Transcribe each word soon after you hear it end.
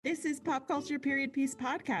This is Pop Culture Period Piece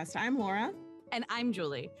Podcast. I'm Laura. And I'm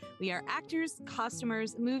Julie. We are actors,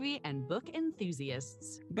 costumers, movie, and book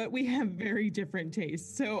enthusiasts. But we have very different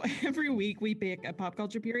tastes. So every week we pick a pop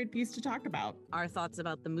culture period piece to talk about. Our thoughts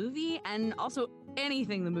about the movie and also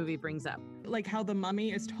anything the movie brings up. Like how The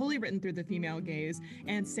Mummy is totally written through the female gaze,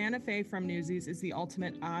 and Santa Fe from Newsies is the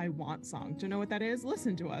ultimate I want song. Do you know what that is?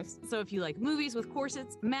 Listen to us. So if you like movies with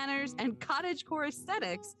corsets, manners, and cottagecore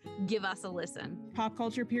aesthetics, give us a listen. Pop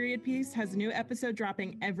Culture Period Piece has a new episode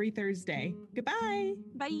dropping every Thursday. Goodbye.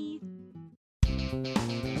 Bye.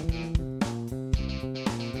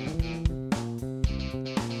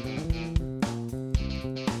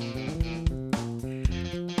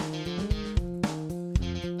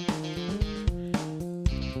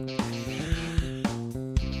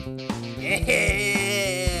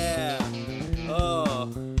 Yeah!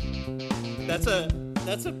 Oh, that's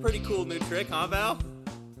a pretty cool new trick, huh, Val?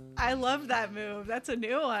 I love that move. That's a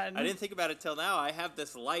new one. I didn't think about it till now. I have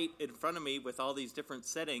this light in front of me with all these different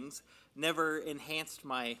settings. Never enhanced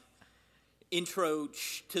my intro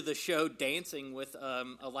to the show dancing with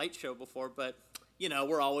a light show before, but you know,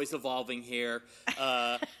 we're always evolving here.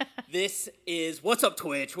 This is What's Up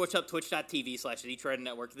Twitch? What's Up Twitch.tv/The Trident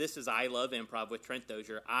Network. This is I Love Improv with Trent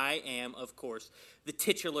Dozier. I am, of course, the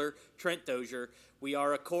titular Trent Dozier. We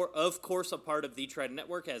are, of course, a part of The Trident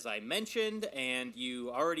Network, as I mentioned, and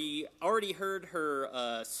you already heard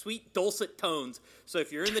her sweet, dulcet tones. So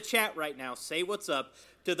if you're in the chat right now, say what's up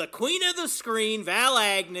to the queen of the screen, Val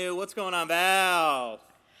Agnew. What's going on, Val?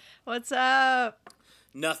 What's up?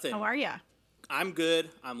 Nothing. How are ya? I'm good.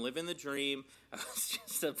 I'm living the dream. I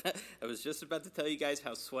was just about to tell you guys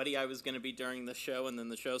how sweaty I was going to be during the show, and then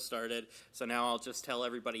the show started. So now I'll just tell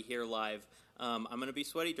everybody here live. I'm going to be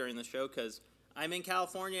sweaty during the show because I'm in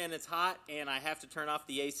California and it's hot, and I have to turn off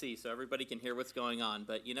the AC so everybody can hear what's going on.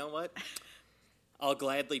 But you know what? I'll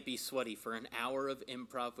gladly be sweaty for an hour of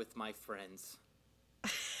improv with my friends.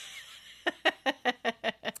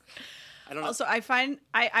 I don't know. Also,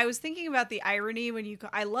 I was thinking about the irony when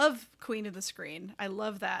I love Queen of the Screen. I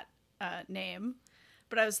love that name.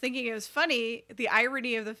 But I was thinking it was funny, the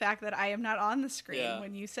irony of the fact that I am not on the screen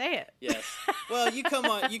when you say it. Yes. Well, you come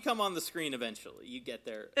on the screen eventually. You get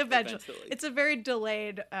there eventually. It's a very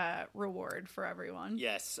delayed reward for everyone.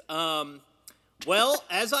 Yes. Well,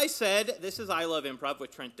 as I said, this is I Love Improv with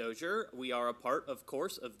Trent Dozier. We are a part, of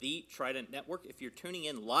course, of the Trident Network. If you're tuning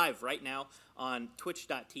in live right now on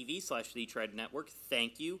twitch.tv/The Trident Network,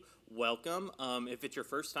 thank you. Welcome. If it's your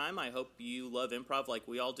first time, I hope you love improv like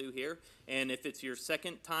we all do here. And if it's your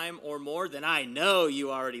second time or more, then I know you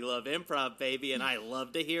already love improv, baby, and I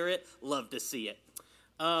love to hear it, love to see it.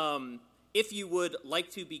 If you would like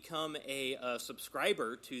to become a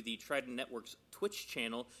subscriber to the Trident Network's Twitch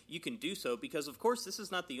channel, you can do so because, of course, this is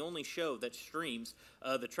not the only show that streams.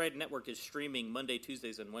 The Trident Network is streaming Monday,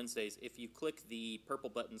 Tuesdays, and Wednesdays. If you click the purple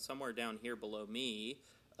button somewhere down here below me,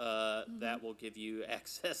 that will give you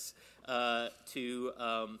access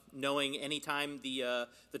to knowing anytime the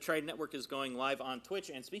Trident Network is going live on Twitch.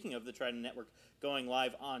 And speaking of the Trident Network going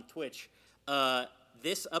live on Twitch,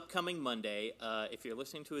 this upcoming Monday, if you're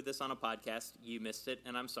listening to this on a podcast, you missed it,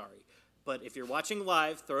 and I'm sorry. But if you're watching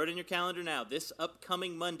live, throw it in your calendar now. This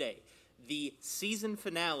upcoming Monday, the season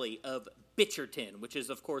finale of Bitcherton, which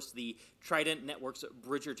is, of course, the Trident Network's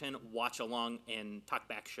Bridgerton watch-along and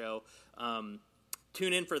talk-back show.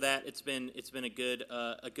 Tune in for that. It's been a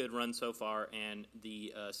good run so far, and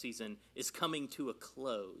the season is coming to a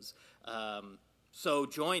close. So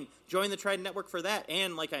join the Trident Network for that.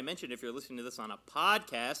 And like I mentioned, if you're listening to this on a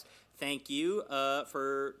podcast, thank you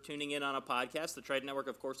for tuning in on a podcast. The Trident Network,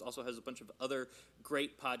 of course, also has a bunch of other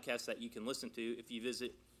great podcasts that you can listen to. If you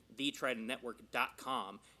visit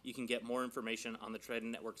thetridentnetwork.com, you can get more information on the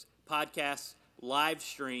Trident Network's podcasts, live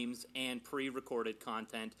streams, and pre-recorded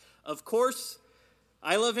content. Of course,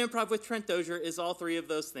 I Love Improv with Trent Dozier is all three of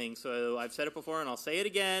those things. So I've said it before, and I'll say it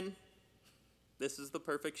again. This is the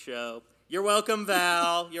perfect show. You're welcome,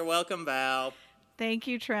 Val. You're welcome, Val. Thank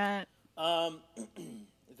you, Trent.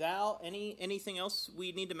 Val, anything else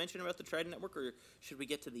we need to mention about the Trident Network, or should we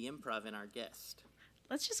get to the improv and our guest?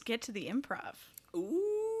 Let's just get to the improv.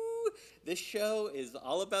 Ooh, this show is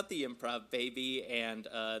all about the improv, baby, and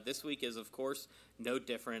this week is, of course, no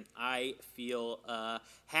different. I feel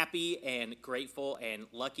happy and grateful and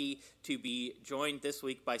lucky to be joined this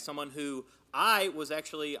week by someone who I was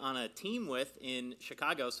actually on a team with in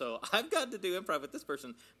Chicago, so I've gotten to do improv with this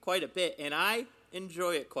person quite a bit, and I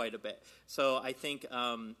enjoy it quite a bit. So I think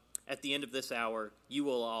at the end of this hour, you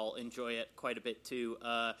will all enjoy it quite a bit too.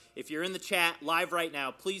 If you're in the chat live right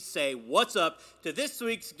now, please say what's up to this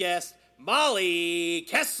week's guest, Molly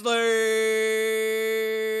Kessler.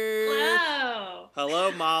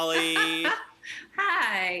 Hello, Molly.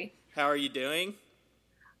 Hi. How are you doing?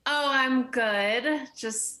 Oh, I'm good.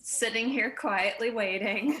 Just sitting here quietly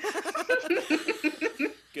waiting.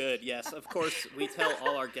 Good. Yes, of course. We tell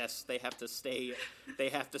all our guests they have to stay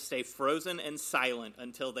frozen and silent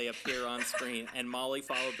until they appear on screen. And Molly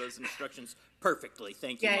followed those instructions perfectly.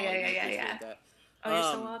 Thank you, Molly. I appreciate that. Oh, you're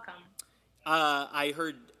so welcome. I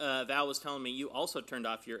heard Val was telling me you also turned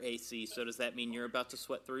off your AC. So does that mean you're about to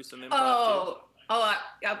sweat through some improv too?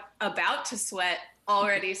 I'm about to sweat.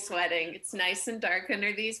 Already sweating. It's nice and dark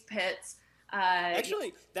under these pits.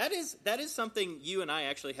 Actually, that is something you and I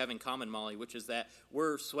actually have in common, Molly, which is that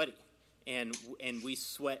we're sweaty, and we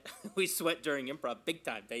sweat during improv, big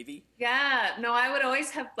time, baby. Yeah, no, I would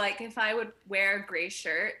always have if I would wear a gray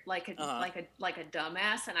shirt like a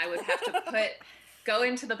dumbass, and I would have to go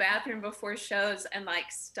into the bathroom before shows and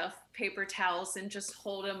stuff paper towels and just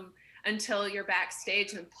hold them until you're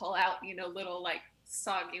backstage and pull out little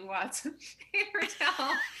soggy wads of paper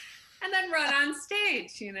towel. And then run on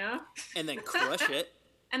stage, And then crush it.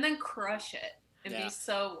 And be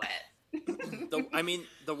so wet.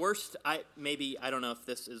 The worst, I don't know if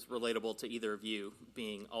this is relatable to either of you,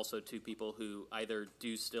 being also two people who either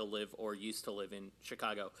do still live or used to live in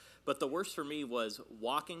Chicago. But the worst for me was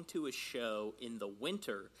walking to a show in the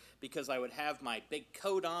winter because I would have my big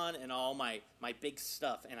coat on and all my big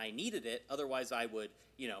stuff, and I needed it. Otherwise, I would,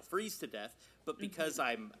 freeze to death. But because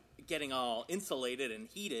I'm getting all insulated and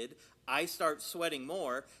heated, I start sweating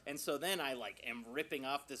more, and so then I am ripping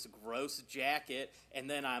off this gross jacket, and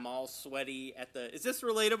then I'm all sweaty at the. Is this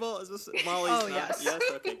relatable? Is this Molly's? Oh yes. Yes.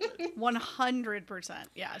 Okay. Good. 100%.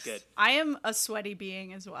 Yes. Good. I am a sweaty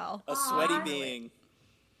being as well. A sweaty being.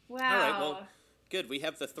 Wow. All right. Well, good. We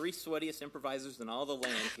have the 3 sweatiest improvisers in all the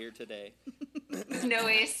land here today. No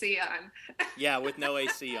AC on. Yeah, with no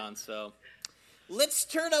AC on. So. Let's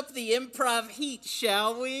turn up the improv heat,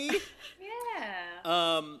 shall we?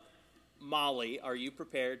 Yeah. Molly, are you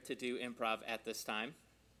prepared to do improv at this time?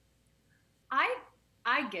 I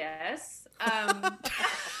guess.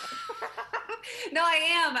 No, I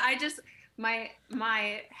am. I just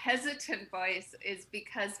my hesitant voice is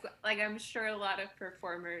because I'm sure a lot of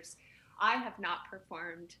performers, I have not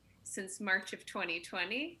performed since March of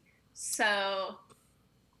 2020. So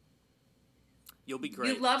you'll be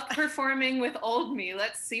great. You loved performing with old me.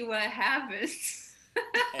 Let's see what happens.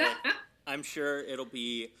 Hey, I'm sure it'll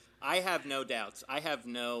be. I have no doubts. I have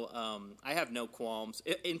no qualms.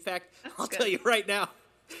 In fact, I'll tell you right now,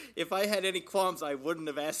 if I had any qualms, I wouldn't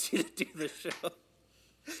have asked you to do the show.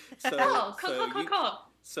 Cool.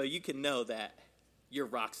 So you can know that you're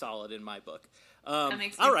rock solid in my book. That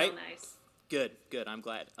makes me all right. feel nice. Good. I'm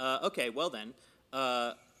glad. Okay, well then,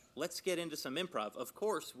 let's get into some improv. Of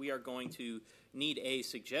course, we are going to need a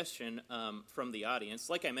suggestion from the audience.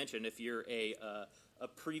 Like I mentioned, if you're a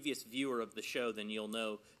previous viewer of the show, then you'll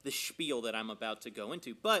know the spiel that I'm about to go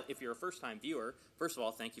into. But if you're a first-time viewer, first of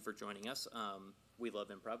all, thank you for joining us. We love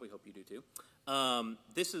improv. We hope you do too.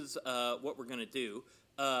 This is what we're going to do.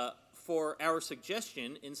 For our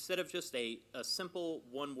suggestion, instead of just a simple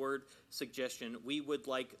one-word suggestion, we would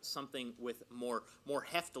like something with more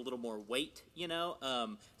heft, a little more weight,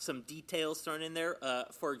 some details thrown in there.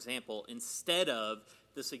 For example, instead of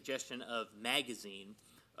the suggestion of magazine,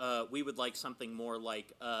 we would like something more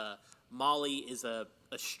like Molly is a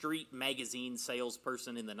street magazine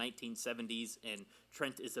salesperson in the 1970s, and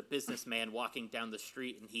Trent is a businessman walking down the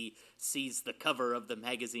street, and he sees the cover of the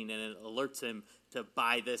magazine, and it alerts him to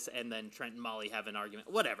buy this, and then Trent and Molly have an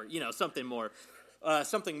argument. Whatever, something more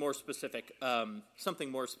specific,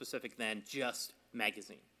 something more specific than just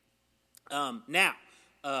magazine. Now.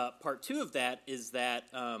 Part 2 of that is that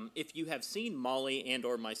if you have seen Molly and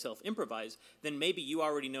or myself improvise, then maybe you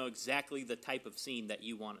already know exactly the type of scene that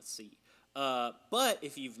you want to see. But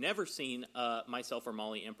if you've never seen myself or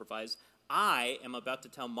Molly improvise, I am about to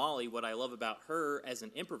tell Molly what I love about her as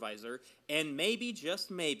an improviser, and maybe, just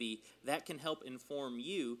maybe, that can help inform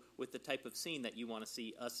you with the type of scene that you want to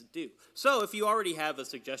see us do. So if you already have a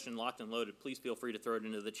suggestion locked and loaded, please feel free to throw it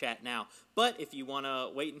into the chat now. But if you want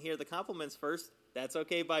to wait and hear the compliments first, that's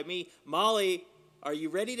okay by me. Molly, are you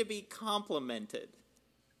ready to be complimented?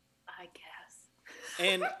 I guess.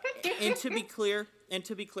 And to be clear,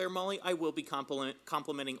 Molly, I will be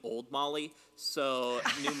complimenting old Molly, so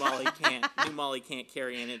new Molly can't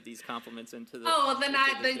carry any of these compliments into the. Oh, well,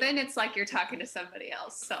 then it's like you're talking to somebody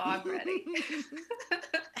else, so I'm ready.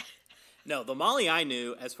 No, the Molly I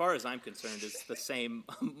knew, as far as I'm concerned, is the same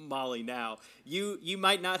Molly now. You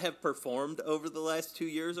might not have performed over the last 2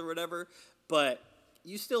 years or whatever, but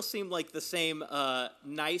you still seem like the same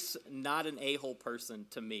nice, not an a-hole person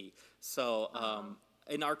to me. So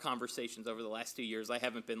in our conversations over the last 2 years, I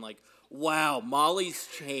haven't been like, wow, Molly's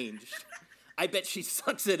changed. I bet she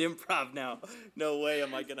sucks at improv now. No way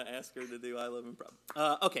am I going to ask her to do I Love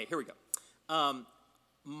Improv. Okay, here we go.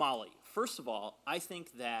 Molly, first of all, I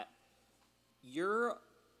think that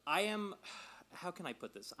how can I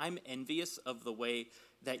put this? I'm envious of the way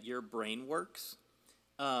that your brain works.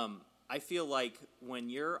 I feel like when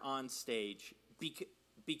you're on stage,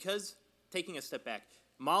 because taking a step back,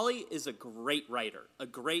 Molly is a great writer, a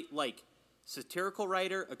great, like, satirical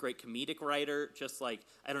writer, a great comedic writer, just like,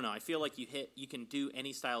 I don't know, I feel like you can do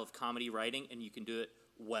any style of comedy writing and you can do it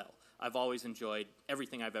well. I've always enjoyed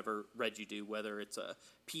everything I've ever read you do, whether it's a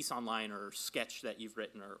piece online or sketch that you've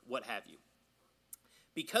written or what have you.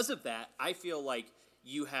 Because of that, I feel like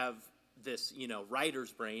you have this,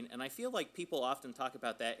 writer's brain, and I feel like people often talk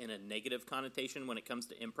about that in a negative connotation when it comes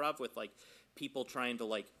to improv, with, like, people trying to,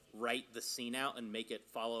 like, write the scene out and make it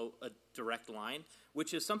follow a direct line,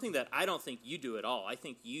 which is something that I don't think you do at all. I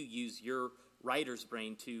think you use your writer's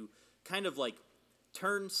brain to kind of, like,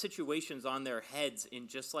 turn situations on their heads in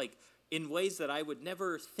just, like, in ways that I would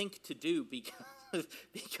never think to do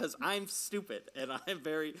because I'm stupid and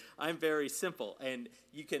I'm very simple, and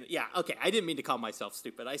you can, I didn't mean to call myself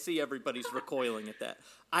stupid. I see everybody's recoiling at that.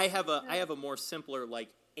 I have a more simpler, like,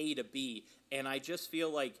 A to B, and I just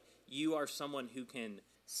feel like you are someone who can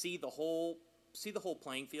see the whole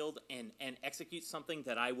playing field and execute something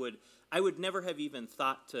that I would never have even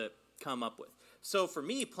thought to come up with. So for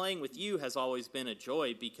me, playing with you has always been a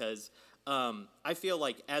joy because I feel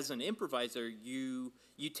like as an improviser, you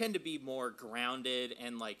tend to be more grounded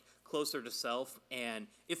and, like, closer to self. And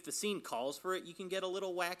if the scene calls for it, you can get a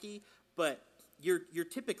little wacky, but you're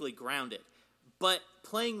typically grounded. But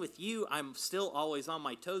playing with you, I'm still always on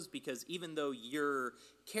my toes because even though your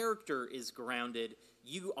character is grounded,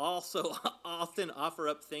 you also often offer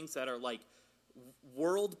up things that are, like,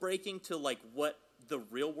 world breaking to, like, what the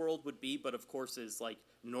real world would be, but of course is, like,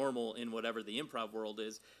 normal in whatever the improv world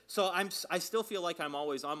is. So I still feel like I'm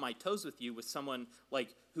always on my toes with you, with someone,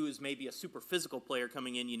 like, who is maybe a super physical player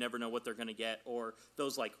coming in, you never know what they're going to get, or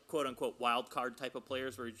those, like, quote unquote wild card type of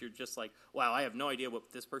players where you're just like, wow, I have no idea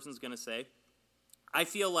what this person's going to say. I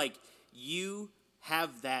feel like you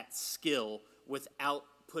have that skill without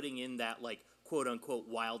putting in that, like, quote unquote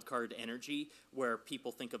wild card energy where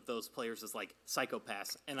people think of those players as, like,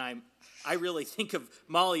 psychopaths. And I really think of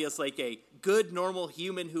Molly as, like, a good normal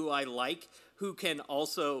human who I like, who can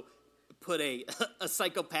also put a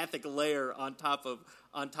psychopathic layer on top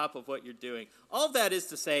of what you're doing. All of that is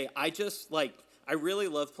to say, I really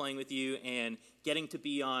love playing with you and getting to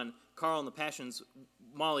be on Carl and the Passions.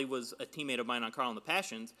 Molly was a teammate of mine on Carl and the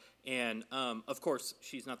Passions, and of course,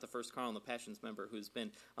 she's not the first Carl and the Passions member who's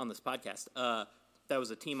been on this podcast. That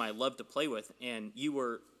was a team I loved to play with, and you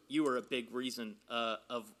were a big reason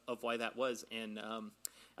of why that was. And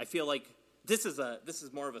I feel like this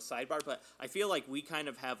is more of a sidebar, but I feel like we kind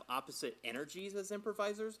of have opposite energies as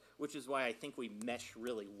improvisers, which is why I think we mesh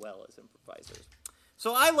really well as improvisers.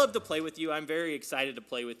 So I love to play with you. I'm very excited to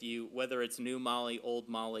play with you, whether it's new Molly, old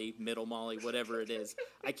Molly, middle Molly, whatever it is.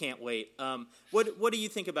 I can't wait. What do you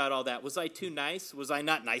think about all that? Was I too nice? Was I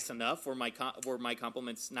not nice enough? Were my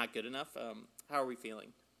compliments not good enough? How are we feeling?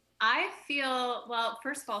 I feel, well,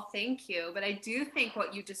 first of all, thank you. But I do think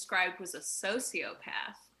what you described was a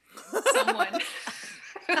sociopath. Someone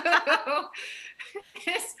who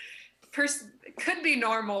could be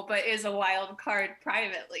normal, but is a wild card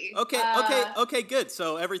privately. Okay, good.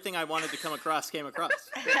 So everything I wanted to come across came across.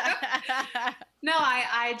 No,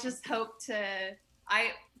 I just hope to,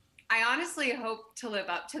 I honestly hope to live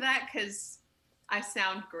up to that because I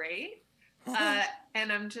sound great.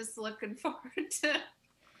 And I'm just looking forward to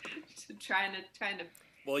trying to.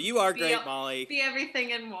 Well, you are great, Molly. Be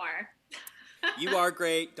everything and more. You are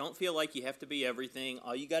great. Don't feel like you have to be everything.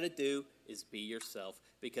 All you got to do is be yourself,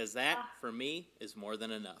 because that, for me, is more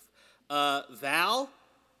than enough. Val,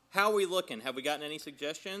 how are we looking? Have we gotten any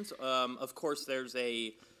suggestions? Of course, there's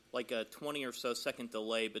a 20 or so second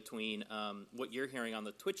delay between what you're hearing on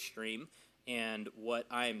the Twitch stream and what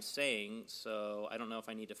I'm saying, so I don't know if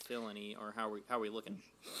I need to fill any, or how are we looking?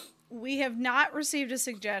 We have not received a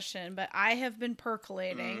suggestion, but I have been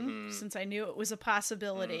percolating since I knew it was a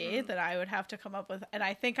possibility that I would have to come up with, and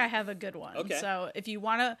I think I have a good one. Okay. So if you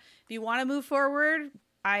wanna move forward,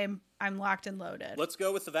 I'm locked and loaded. Let's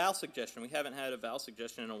go with the Val suggestion. We haven't had a Val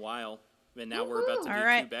suggestion in a while, and now we're about to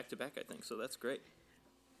do two back to back, I think. So that's great.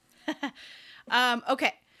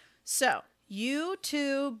 Okay, so you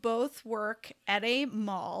two both work at a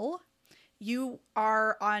mall. You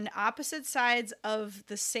are on opposite sides of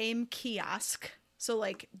the same kiosk. So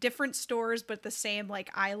like different stores, but the same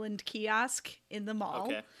like island kiosk in the mall.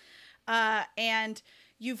 Okay. And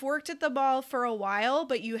you've worked at the mall for a while,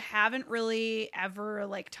 but you haven't really ever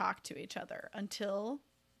like talked to each other until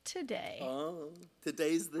today. Oh,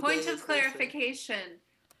 today's the Point day. of clarification.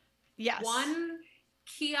 Yes. One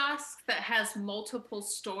kiosk that has multiple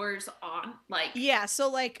stores on, like, yeah,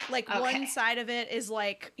 so like Okay. one side of it is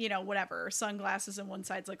like, you know, whatever, sunglasses, and one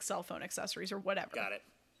side's like cell phone accessories or whatever. Got it.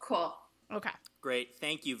 cool. Okay. Great.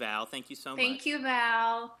 Thank you, Val. Thank you so much. Thank you,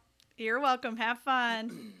 Val. You're welcome. Have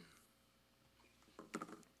fun.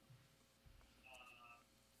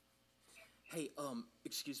 Hey,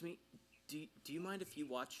 excuse me. Do you mind if you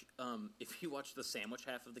watch the sandwich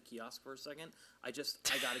half of the kiosk for a second? I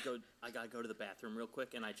gotta go to the bathroom real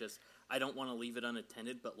quick, and I don't want to leave it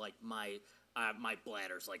unattended, but like my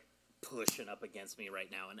bladder's like pushing up against me right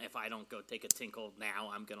now, and if I don't go take a tinkle now,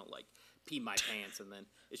 I'm gonna like pee my pants, and then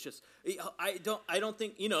it's just I don't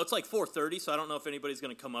think, you know, it's like 4:30, so I don't know if anybody's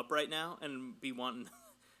gonna come up right now and be wanting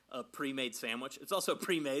a pre-made sandwich. It's also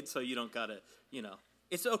pre-made, so you don't gotta, you know,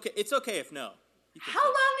 it's okay if no. How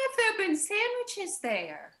long have there been sandwiches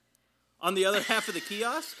there? On the other half of the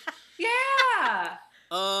kiosk? Yeah.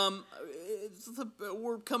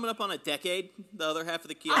 We're coming up on a decade. The other half of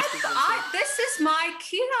the kiosk. This is my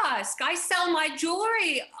kiosk. I sell my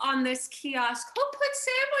jewelry on this kiosk. Who put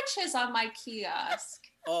sandwiches on my kiosk?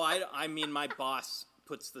 Oh, I mean, my boss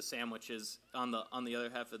puts the sandwiches on the other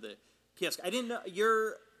half of the kiosk. I didn't know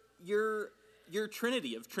you're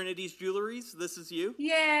Trinity of Trinity's Jewelries. This is you?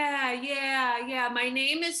 Yeah. My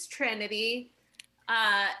name is Trinity.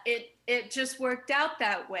 It just worked out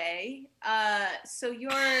that way. So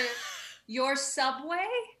you're Subway?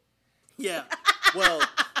 Yeah. Well,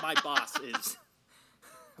 my boss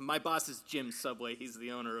is Jim Subway. He's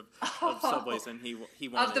the owner of Subways, and he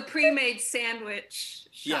wanted of the pre-made sandwich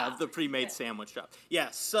shop. Yeah, of the pre-made sandwich shop.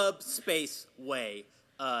 Yeah, Subspace Way.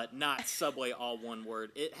 Not Subway, all one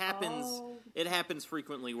word. It happens. Oh. It happens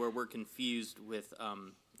frequently where we're confused with,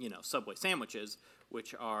 Subway sandwiches,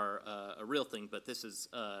 which are a real thing. But this is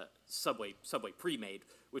Subway pre-made,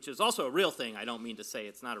 which is also a real thing. I don't mean to say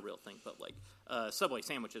it's not a real thing, but like Subway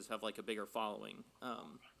sandwiches have like a bigger following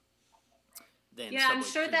than. Yeah, Subway I'm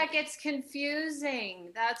sure pre-made. that gets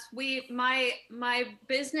confusing. My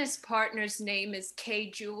business partner's name is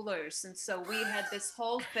K Jewelers, and so we had this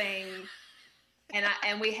whole thing.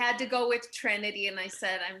 And we had to go with Trinity, and I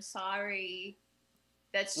said, I'm sorry.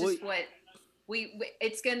 That's just what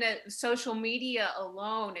it's gonna, social media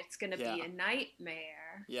alone, it's gonna be a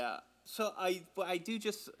nightmare. Yeah. So I do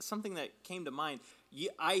just, something that came to mind.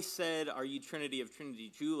 I said, are you Trinity of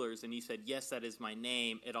Trinity Jewelers? And you said, yes, that is my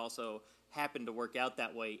name. It also happened to work out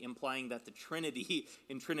that way, implying that the Trinity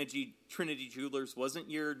in Trinity Jewelers wasn't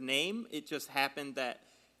your name. It just happened that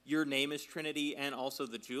your name is Trinity and also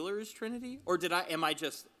the jeweler is Trinity? Or am I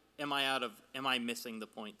missing the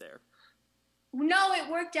point there? No, it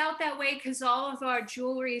worked out that way because all of our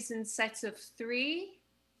jewelry is in sets of 3.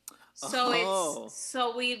 So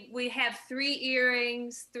we have 3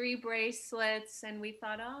 earrings, 3 bracelets, and we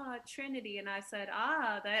thought, Trinity. And I said,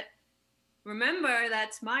 remember,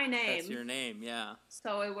 that's my name. That's your name, yeah.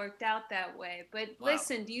 So it worked out that way. But Wow.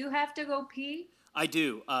 Listen, do you have to go pee? I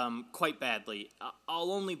do, quite badly.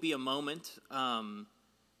 I'll only be a moment. I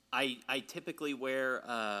typically wear,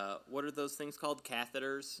 what are those things called?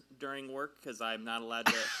 Catheters during work, because I'm not allowed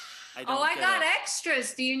to. I got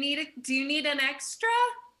extras. Do you need an extra?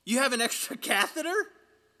 You have an extra catheter?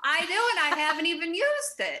 I do, and I haven't even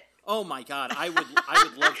used it. Oh my God, I would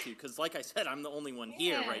love to, because like I said, I'm the only one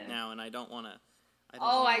here right now, and I don't want to.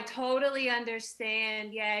 I totally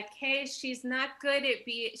understand. Yeah, Kay, she's not good at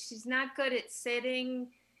sitting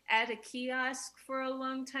at a kiosk for a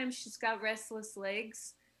long time. She's got restless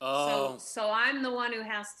legs. Oh. So I'm the one who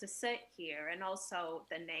has to sit here, and also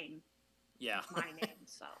the name. Yeah. My name,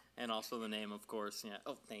 so. And also the name, of course. Yeah.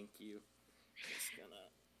 Oh, thank you.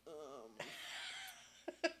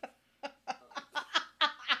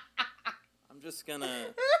 I'm just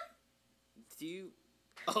gonna. Do you?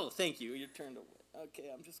 Oh, thank you. You're turned away.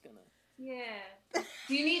 Okay, I'm just gonna. Yeah.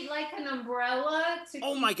 Do you need like an umbrella to?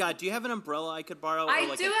 Oh my God! Do you have an umbrella I could borrow? I or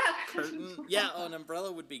like do a have. curtain. Yeah, an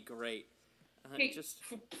umbrella would be great. Hey. Just.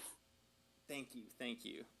 Thank you.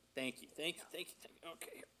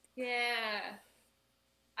 Okay. Yeah.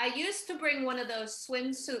 I used to bring one of those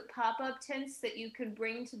swimsuit pop-up tents that you can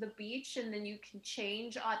bring to the beach and then you can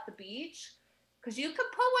change at the beach. Because you could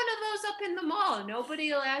put one of those up in the mall.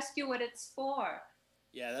 Nobody will ask you what it's for.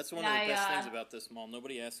 Yeah, that's one of the best things about this mall.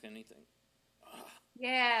 Nobody asks anything.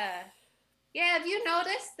 Yeah. Yeah, have you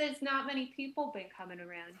noticed there's not many people been coming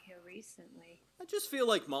around here recently? I just feel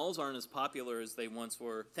like malls aren't as popular as they once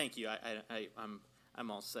were. Thank you.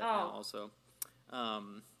 I'm all set now. Also,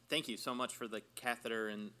 thank you so much for the catheter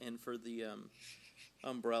and for the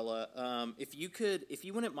umbrella. If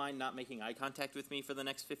you wouldn't mind not making eye contact with me for the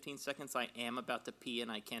next 15 seconds, I am about to pee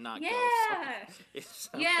and I cannot go.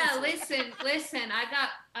 So yeah. Listen.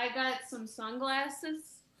 I got some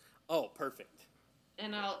sunglasses. Oh, perfect.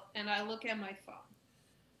 And I look at my phone.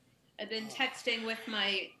 I've been texting with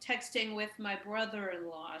my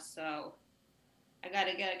brother-in-law, so I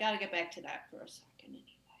gotta get back to that for a second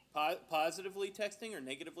anyway. Positively texting or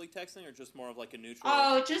negatively texting, or just more of like a neutral?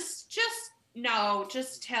 Oh, just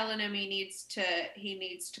telling him he needs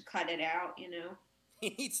to cut it out, you know.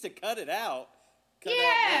 He needs to cut it out.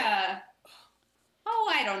 Yeah.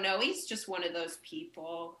 Oh, I don't know. He's just one of those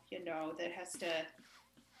people, you know, that has to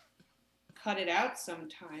cut it out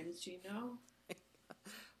sometimes, you know.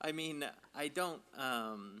 I mean, I don't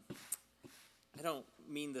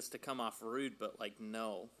mean this to come off rude, but like,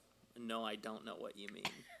 no, I don't know what you mean.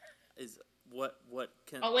 Is what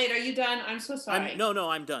can? Oh wait, are you done? I'm so sorry. No,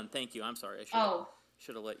 I'm done. Thank you. I'm sorry. I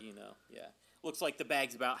should have let you know. Yeah, looks like the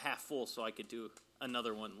bag's about half full, so I could do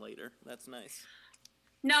another one later. That's nice.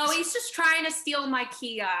 No, he's just trying to steal my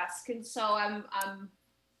kiosk, and so I'm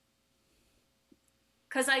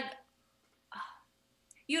because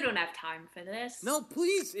you don't have time for this. No,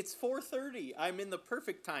 please. It's 4:30. I'm in the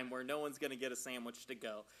perfect time where no one's going to get a sandwich to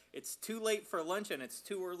go. It's too late for lunch and it's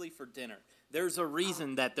too early for dinner. There's a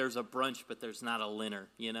reason that there's a brunch, but there's not a dinner,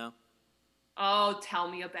 you know? Oh, tell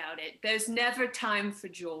me about it. There's never time for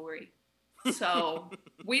jewelry. So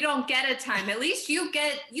we don't get a time. At least you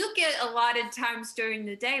get allotted times during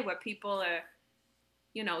the day where people are,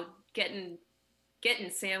 you know, getting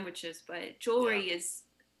sandwiches, but jewelry is...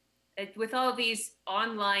 with all these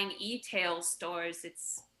online e-tail stores,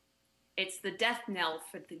 it's the death knell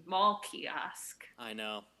for the mall kiosk. I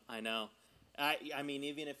know. I mean,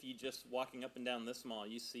 even if you just walking up and down this mall,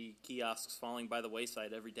 you see kiosks falling by the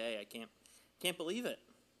wayside every day. I can't believe it.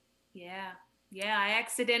 Yeah. I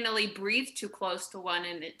accidentally breathed too close to one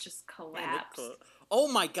and it just collapsed. Oh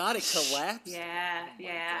my God! It collapsed. Yeah.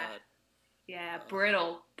 Yeah,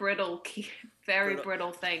 brittle, very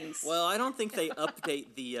brittle things. Well, I don't think they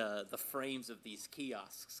update the frames of these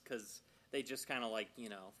kiosks because they just kind of like, you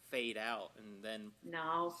know, fade out and then.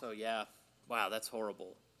 No. So yeah, wow, that's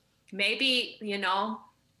horrible. Maybe, you know,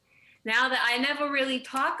 now that I never really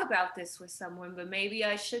talk about this with someone, but maybe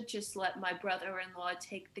I should just let my brother-in-law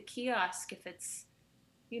take the kiosk if it's,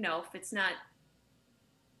 you know, if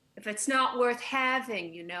it's not worth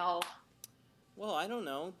having, you know. Well, I don't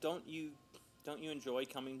know. Don't you enjoy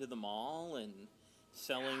coming to the mall and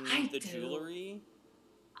selling the jewelry?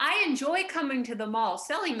 I enjoy coming to the mall.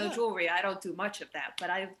 Selling the jewelry, I don't do much of that, but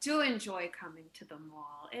I do enjoy coming to the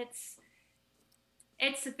mall.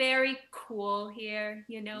 It's very cool here,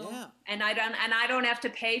 you know. Yeah. And I don't have to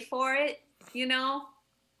pay for it, you know.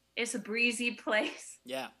 It's a breezy place.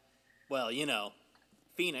 Yeah. Well, you know,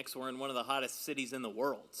 Phoenix, we're in one of the hottest cities in the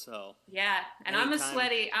world, so. Yeah, and I'm a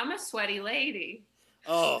sweaty lady.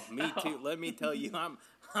 Oh, me too. Let me tell you,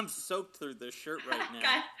 I'm soaked through this shirt right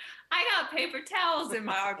now. I got paper towels in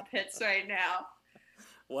my armpits right now.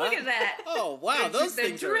 What? Look at that. Oh, wow, those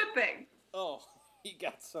things dripping. Oh, you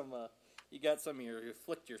got some of you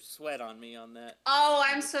flicked your sweat on me on that. Oh,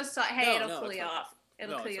 I'm so sorry. Hey, it'll cool you okay. off.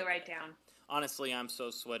 It'll cool you right down. Honestly, I'm so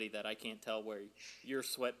sweaty that I can't tell where your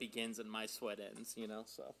sweat begins and my sweat ends, you know,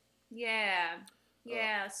 so. Yeah.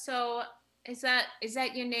 So, is that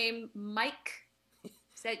your name, Mike?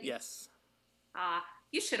 Yes.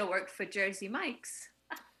 You should have worked for Jersey Mike's.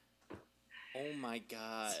 Oh my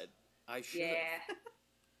God. I should. Yeah.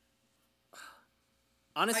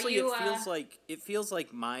 Honestly, it feels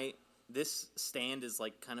like this stand is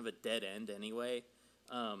like kind of a dead end anyway.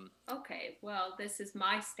 Okay, well, this is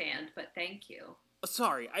my stand, but thank you.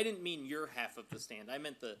 Sorry, I didn't mean your half of the stand. I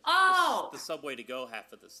meant the Subway to go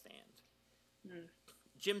half of the stand.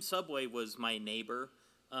 Jim Subway was my neighbor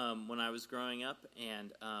when I was growing up,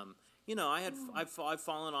 and you know, I've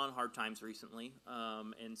fallen on hard times recently,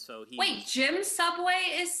 and so he. Wait, Jim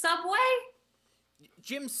Subway is Subway?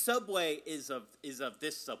 Jim Subway is of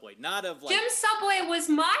this Subway, not of like. Jim Subway was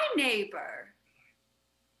my neighbor.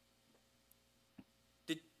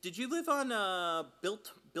 Did you live on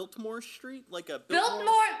Biltmore Street, like a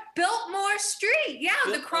Biltmore Street? Yeah,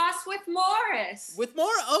 the cross with Morris. With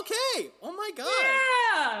Morris? Okay. Oh my God.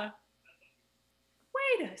 Yeah.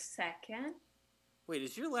 Wait a second. Wait,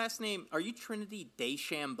 is your last name? Are you Trinity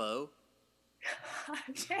Deschambeau?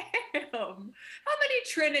 Damn. How many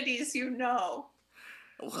Trinities you know?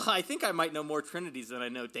 Well, I think I might know more Trinities than I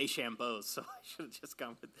know Deschambeaux, so I should have just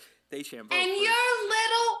gone with Deschambeaux. And first. you're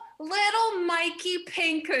little Mikey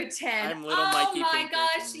Pinkerton. I'm little Mikey Pinkerton. Oh my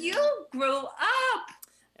gosh, yeah. you grew up.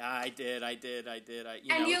 I did.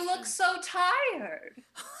 And you look so tired.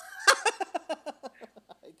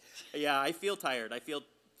 Yeah, I feel tired. I feel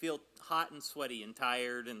hot and sweaty and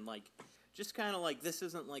tired and like just kind of like this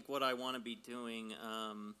isn't like what I want to be doing.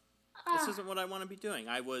 This isn't what I want to be doing.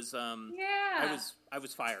 I was I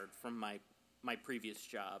was fired from my previous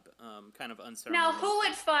job, kind of unceremoniously. Now, who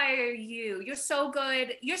would fire you? You're so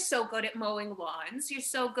good. You're so good at mowing lawns. You're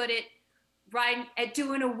so good at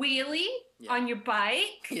doing a wheelie on your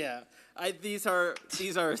bike. Yeah, these are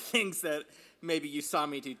things that maybe you saw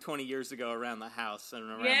me do 20 years ago around the house and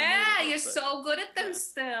around. Yeah, you're so good at them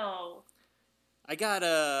still. I got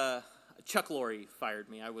Chuck Lorre fired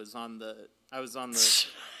me. I was on the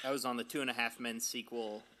 2.5 Men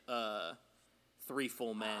sequel, 3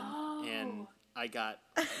 Full Men, and I got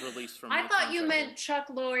released from. I thought you meant Chuck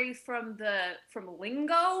Lorre from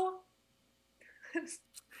Lingo.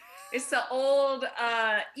 It's the old,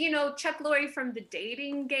 Chuck Lorre from The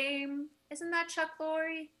Dating Game. Isn't that Chuck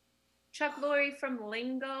Lorre? Chuck Lorre from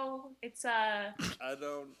Lingo. It's I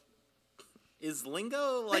don't. Is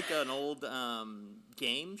Lingo like an old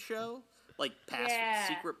game show? Like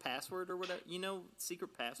Secret Password or whatever? You know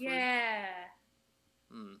Secret Password? Yeah.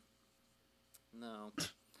 No.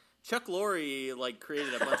 Chuck Lorre like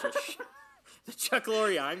created a bunch of the Chuck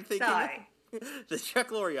Lorre I'm thinking Sorry. The Chuck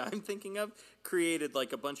Lorre I'm thinking of created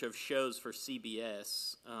like a bunch of shows for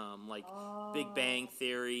CBS, like Big Bang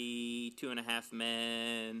Theory, 2.5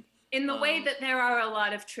 Men. In the way that there are a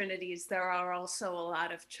lot of Trinities, there are also a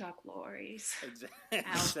lot of Chuck Lorres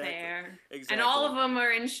out there. Exactly. And all of them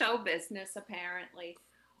are in show business, apparently.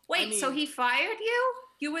 Wait, so he fired you?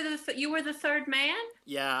 You were the third man?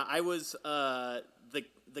 Yeah, I was the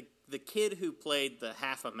kid who played the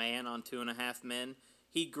half a man on 2.5 Men.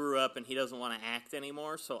 He grew up and he doesn't want to act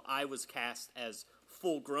anymore, so I was cast as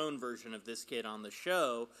full-grown version of this kid on the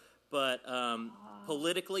show. But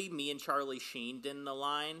politically, me and Charlie Sheen didn't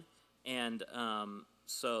align, and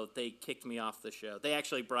so they kicked me off the show. They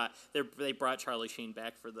actually brought Charlie Sheen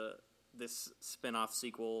back for this spin-off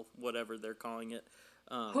sequel, whatever they're calling it.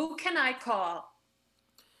 Who can I call?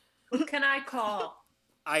 Who can I call?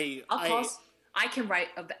 I can write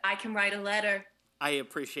a letter. I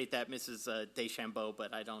appreciate that, Mrs. Deschambeaux,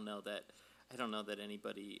 but I don't know that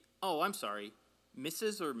anybody. Oh, I'm sorry,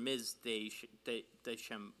 Mrs. or Ms. Deschambeaux.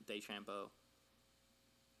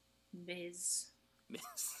 Ms.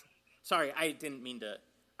 Sorry, I didn't mean to.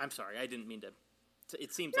 I'm sorry, I didn't mean to.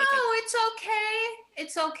 It seems no, like it's okay.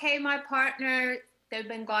 It's okay. My partner, they've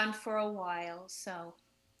been gone for a while, so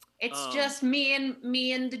it's just me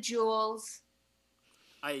and the jewels.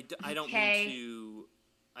 I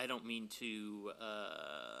don't mean to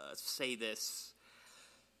say this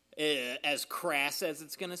as crass as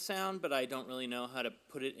it's going to sound, but I don't really know how to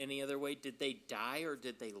put it any other way. Did they die or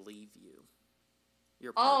did they leave you?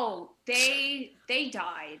 They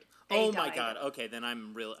died. My God. Okay, then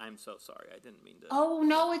I'm so sorry. I didn't mean to. Oh,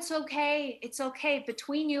 no, it's okay. It's okay.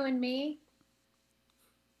 Between you and me,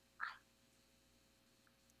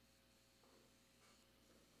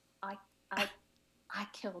 I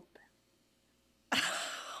killed them.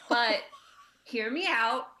 But hear me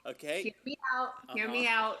out. Okay. Hear me out. Hear me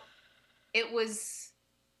out. It was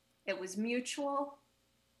mutual.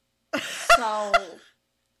 So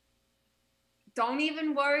don't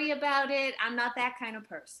even worry about it. I'm not that kind of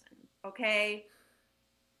person. Okay?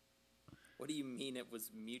 What do you mean it was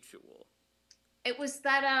mutual? It was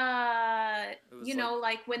that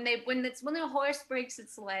like when the horse breaks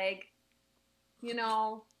its leg,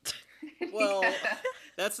 Well,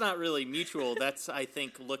 that's not really mutual. That's, I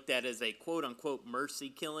think, looked at as a quote-unquote mercy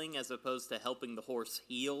killing as opposed to helping the horse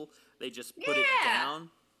heal. They just put it down.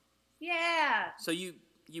 Yeah. So you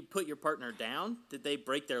put your partner down? Did they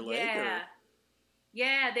break their leg? Yeah. Or?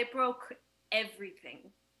 Yeah, they broke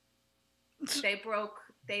everything. They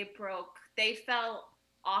fell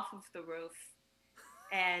off of the roof.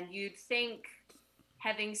 And you'd think,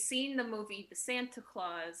 having seen the movie The Santa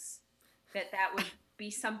Claus, that would be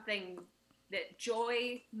something that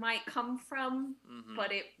joy might come from,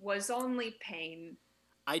 but it was only pain.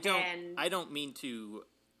 I don't mean to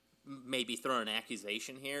maybe throw an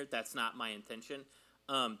accusation here. That's not my intention.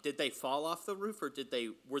 Did they fall off the roof, or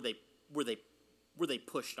were they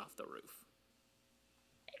pushed off the roof?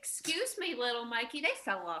 Excuse me, little Mikey. They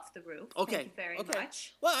fell off the roof. Okay. Thank you very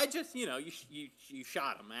much. Well, I just you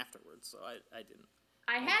shot them afterwards, so I didn't.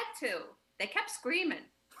 I had to. They kept screaming.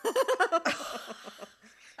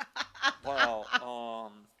 Well,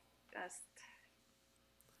 Just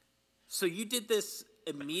So you did this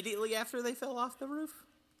immediately after they fell off the roof?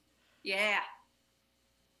 Yeah.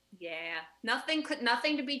 Nothing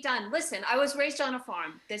to be done. Listen, I was raised on a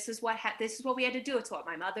farm. This is what we had to do. It's what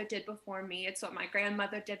my mother did before me. It's what my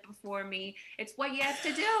grandmother did before me. It's what you have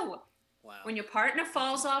to do. Wow. When your partner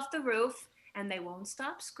falls off the roof and they won't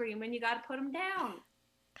stop screaming, you got to put them down.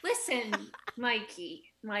 Listen, Mikey,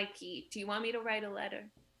 do you want me to write a letter?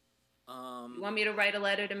 You want me to write a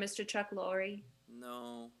letter to Mr. Chuck Lorre?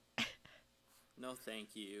 No,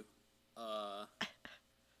 thank you. Do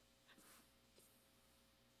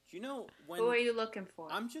you know when? Who are you looking for?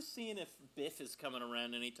 I'm just seeing if Biff is coming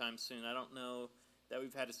around anytime soon. I don't know that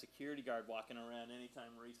we've had a security guard walking around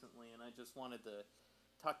anytime recently, and I just wanted to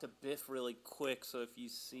talk to Biff really quick. So if you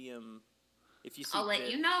see him, I'll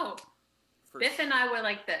let you know. Biff and I were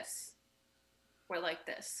like this. We're like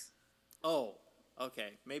this. Oh,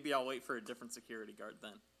 okay. Maybe I'll wait for a different security guard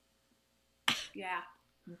then. Yeah.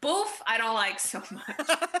 Boof, I don't like so much.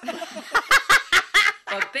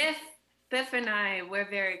 But Biff and I, we're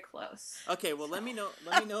very close. Okay, well, let me know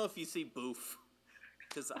if you see Boof.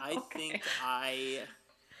 Because I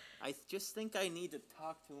just think I need to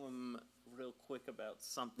talk to him real quick about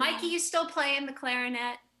something. Mikey, you still playing the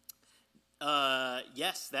clarinet?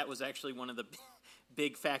 Yes, that was actually one of the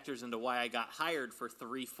big factors into why I got hired for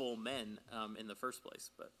 3 full men in the first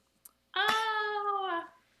place. But oh,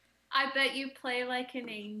 I bet you play like an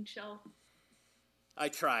angel. I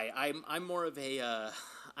try. I'm more of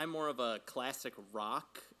a classic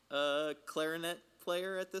rock clarinet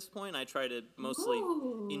player at this point. I try to mostly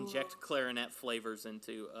inject clarinet flavors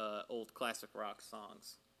into old classic rock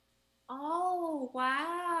songs. Oh,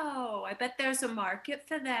 wow. I bet there's a market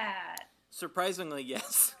for that. Surprisingly,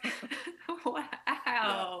 yes.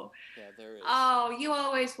 Wow. Yeah, there is. Oh, you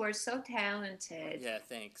always were so talented. Yeah,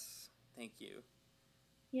 thanks. Thank you.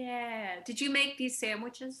 Yeah. Did you make these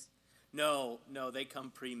sandwiches? No, they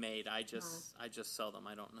come pre-made. I just sell them.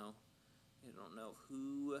 I don't know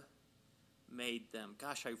who made them.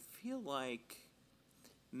 Gosh, I feel like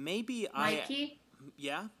maybe Mikey?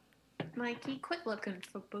 Yeah? Mikey, quit looking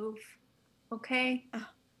for Boof. Okay?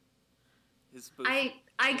 Is Boof...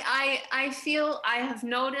 I feel I have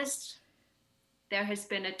noticed there has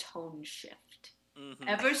been a tone shift. Mm-hmm.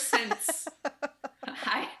 Ever since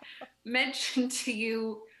I mentioned to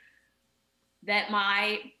you that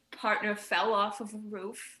my partner fell off of a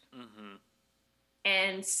roof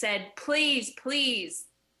and said, please,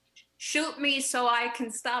 shoot me so I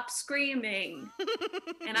can stop screaming.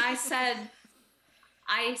 And I said,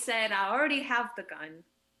 I already have the gun.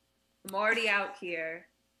 I'm already out here.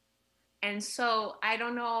 And so I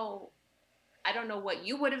don't know what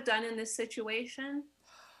you would have done in this situation,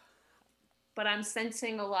 but I'm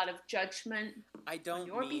sensing a lot of judgment on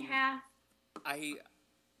your behalf.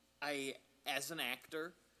 I, as an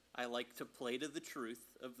actor, I like to play to the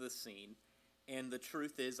truth of the scene, and the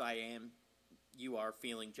truth is you are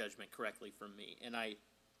feeling judgment correctly from me, and I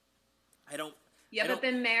don't... You ever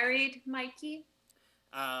been married, Mikey?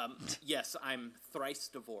 Yes, I'm thrice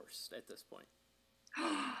divorced at this point.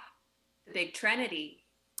 The big Trinity.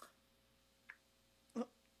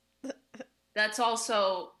 That's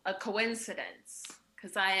also a coincidence,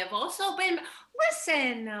 because I have also been...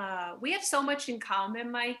 Listen, we have so much in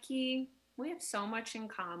common, Mikey. We have so much in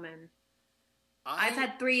common. I've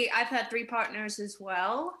had three partners as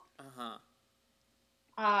well.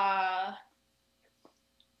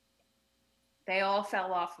 They all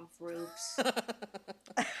fell off of roofs.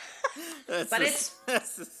 It's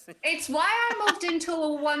why I moved into a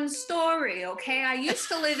 1-story, okay? I used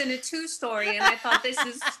to live in a 2-story, and I thought this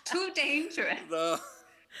is too dangerous. No.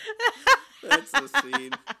 That's the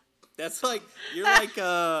scene. That's like, you're like,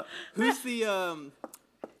 who's the,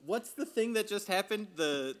 what's the thing that just happened?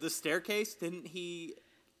 The staircase? Didn't he,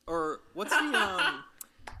 or what's the,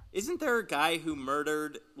 isn't there a guy who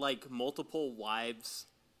murdered, like, multiple wives?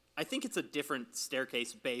 I think it's a different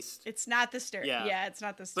staircase based. It's not the staircase. Yeah, it's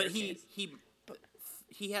not the staircase. But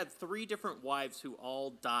he had 3 different wives who all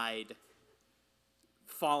died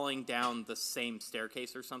falling down the same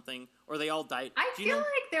staircase or something, or they all died. I feel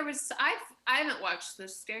like there was. I haven't watched the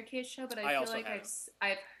Staircase show, but I feel like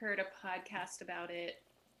I've heard a podcast about it,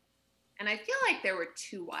 and I feel like there were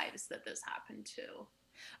 2 wives that this happened to.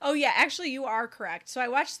 Oh yeah, actually, you are correct. So I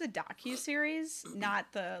watched the docuseries,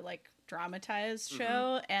 not the dramatized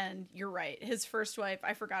show, and you're right. His first wife,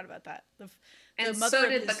 I forgot about that. The mother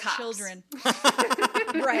of his children.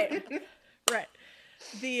 Right.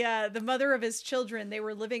 The mother of his children, they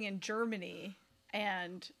were living in Germany,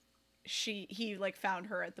 and he found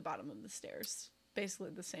her at the bottom of the stairs, basically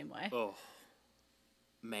the same way. Oh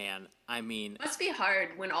man, I mean, it must be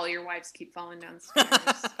hard when all your wives keep falling down the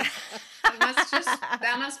stairs.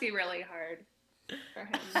 That must be really hard for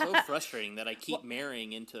him. So frustrating that I keep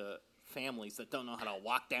marrying into families that don't know how to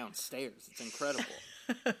walk downstairs. It's incredible.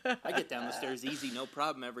 I get down the stairs easy, no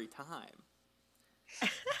problem every time.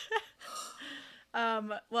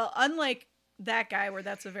 Well, unlike that guy where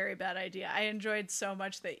that's a very bad idea, I enjoyed so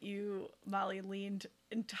much that you, Molly, leaned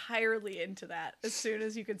entirely into that. As soon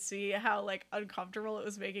as you could see how like uncomfortable it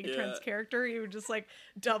was making Trent's character, you just like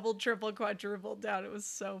double, triple, quadrupled down. It was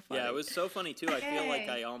so funny. Yeah, it was so funny too. I feel like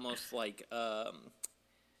I almost like I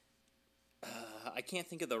can't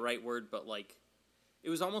think of the right word, but like it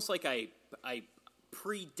was almost like I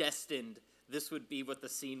predestined this would be what the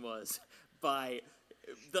scene was by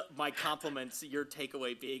my compliments, your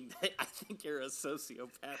takeaway being that I think you're a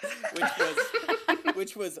sociopath,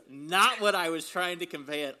 which was not what I was trying to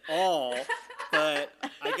convey at all. But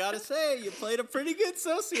I gotta say, you played a pretty good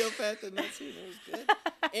sociopath in that scene. It was good.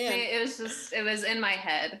 And it was in my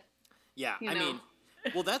head. Yeah, I mean,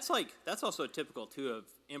 well, that's also typical too of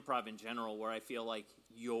improv in general, where I feel like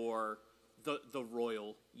you're the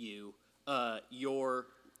royal you, your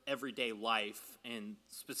everyday life, and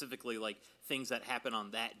specifically like things that happen on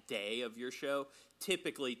that day of your show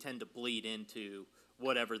typically tend to bleed into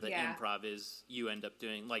whatever the improv is you end up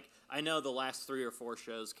doing. Like, I know the last 3 or 4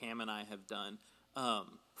 shows Cam and I have done,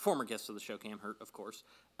 former guest of the show, Cam Hurt, of course,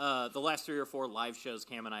 the last 3 or 4 live shows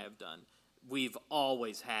Cam and I have done, we've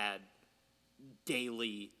always had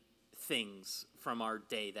daily things from our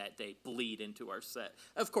day that day bleed into our set.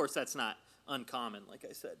 Of course, that's not uncommon, like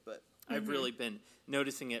I said, but I've really been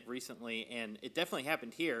noticing it recently, and it definitely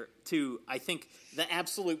happened here to, I think, the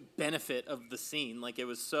absolute benefit of the scene. Like, it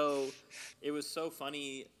was so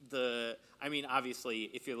funny. I mean, obviously,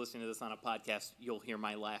 if you're listening to this on a podcast, you'll hear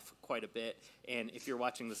my laugh quite a bit, and if you're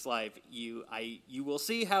watching this live, you will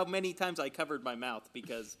see how many times I covered my mouth,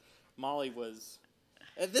 because Molly was...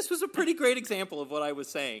 This was a pretty great example of what I was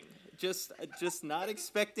saying. Just not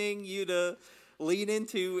expecting you to lean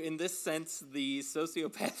into, in this sense, the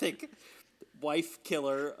sociopathic wife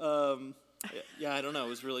killer. Yeah, I don't know. It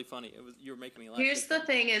was really funny. You were making me laugh. Here's the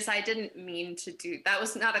thing: is I didn't mean to do that.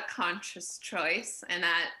 Was not a conscious choice, and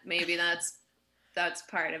that's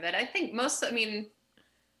part of it. I think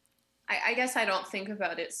I guess I don't think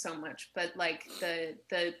about it so much, but like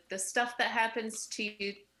the stuff that happens to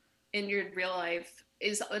you in your real life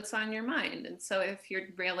it's on your mind, and so if you're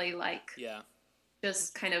really like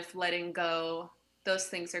just kind of letting go, those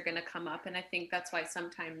things are going to come up. And I think that's why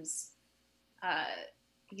sometimes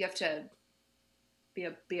you have to be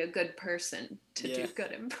a good person to do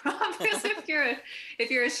good improv. Because if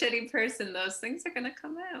you're a shitty person, those things are going to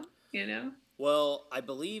come out, you know? Well, I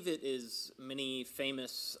believe it is many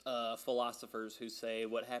famous philosophers who say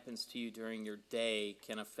what happens to you during your day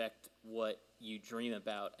can affect what you dream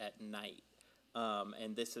about at night.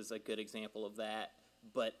 And this is a good example of that,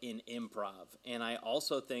 but in improv. And I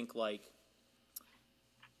also think, like,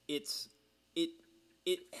 it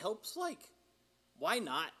helps, like, why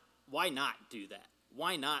not do that?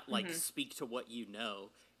 Why not, like, speak to what you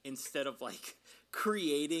know instead of, like,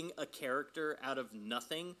 creating a character out of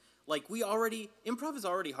nothing? Like, improv is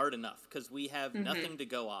already hard enough because we have nothing to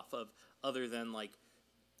go off of other than, like,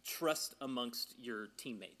 trust amongst your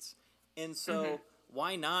teammates. And so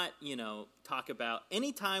why not, talk about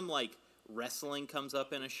anytime, like, wrestling comes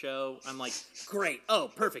up in a show, I'm like, great. Oh,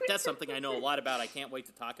 perfect. That's something I know a lot about. I can't wait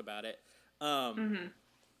to talk about it.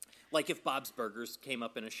 Like if Bob's Burgers came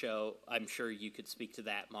up in a show, I'm sure you could speak to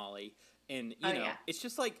that, Molly. And, it's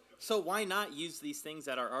just like, so why not use these things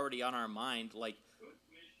that are already on our mind? Like,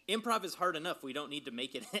 improv is hard enough. We don't need to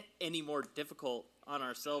make it any more difficult on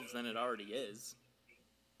ourselves than it already is.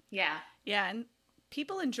 Yeah. Yeah, and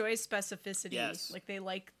people enjoy specificity. Yes. Like, they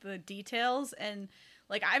like the details. And,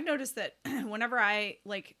 like, I've noticed that whenever I,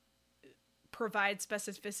 like, provide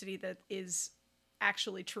specificity that is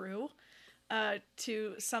actually true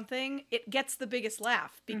to something, it gets the biggest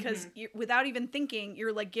laugh because without even thinking,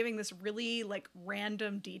 you're, like, giving this really, like,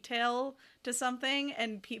 random detail to something,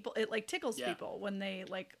 and it, like, tickles people when they,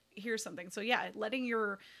 like, hear something. So, yeah, letting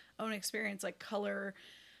your own experience, like, color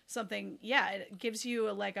something, it gives you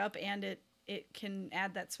a leg up, and it can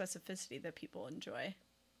add that specificity that people enjoy.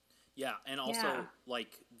 Yeah, and also,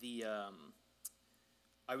 like, the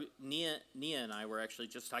Nia and I were actually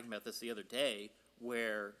just talking about this the other day,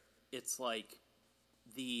 where it's like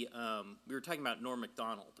we were talking about Norm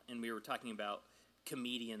Macdonald, and we were talking about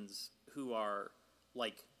comedians who are,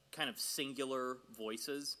 like, kind of singular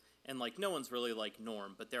voices, and, like, no one's really like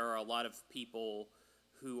Norm, but there are a lot of people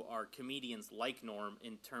who are comedians like Norm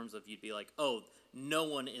in terms of you'd be like, oh, no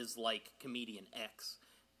one is like comedian X.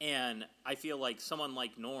 And I feel like someone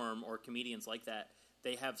like Norm or comedians like that,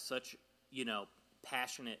 they have such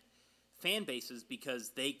passionate fan bases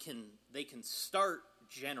because they can start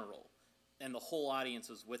general and the whole audience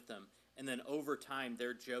is with them, and then over time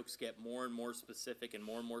their jokes get more and more specific and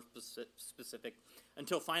more specific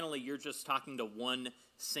until finally you're just talking to one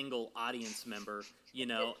single audience member,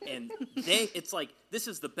 and it's like, this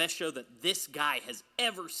is the best show that this guy has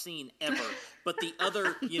ever seen ever, but the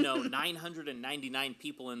other 999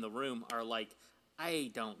 people in the room are like,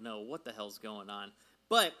 I don't know what the hell's going on.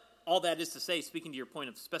 But all that is to say, speaking to your point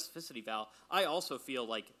of specificity, Val, I also feel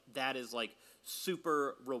like that is like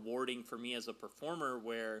super rewarding for me as a performer,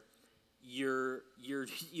 where you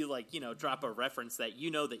drop a reference that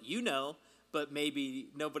but maybe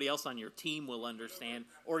nobody else on your team will understand,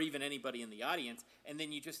 or even anybody in the audience, and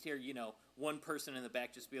then you just hear one person in the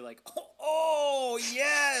back just be like, oh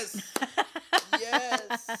yes.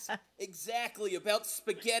 Yes, exactly, about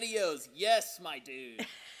SpaghettiOs. Yes, my dude.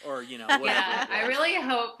 Or, whatever. Yeah, I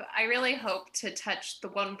really hope to touch the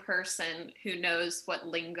one person who knows what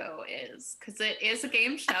lingo is, because it is a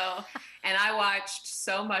game show, and I watched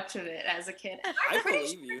so much of it as a kid. I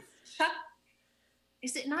believe you.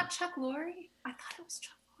 Is it not Chuck Lorre? I thought it was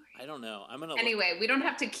Chuck Lorre. I don't know. Anyway, we don't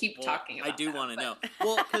have to keep talking about I do want to know.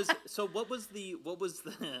 Well, so what was the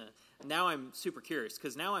now I'm super curious,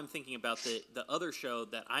 because now I'm thinking about the other show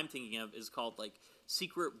that I'm thinking of is called like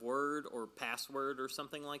Secret Word or Password or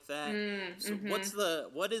something like that. So what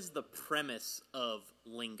is the premise of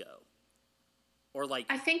Lingo? Or like,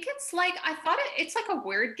 I think it's like, it's like a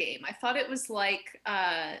word game. I thought it was like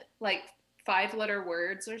 5-letter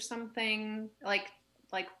words or something, like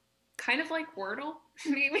kind of like Wordle,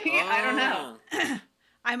 maybe. I don't know.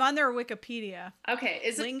 I'm on their Wikipedia. Okay,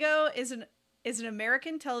 Lingo is an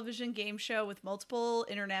American television game show with multiple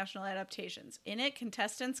international adaptations. In it,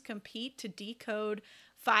 contestants compete to decode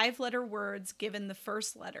 5-letter words given the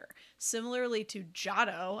first letter. Similarly to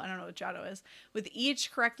Jotto, I don't know what Jotto is, with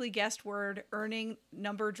each correctly guessed word earning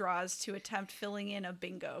number draws to attempt filling in a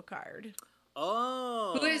bingo card.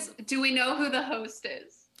 Oh. Do we know who the host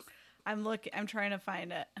is? I'm trying to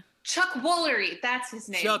find it. Chuck Woolery, that's his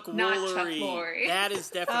name. Chuck Woolery. Not Chuck Lorre. That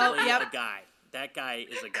is definitely a guy. That guy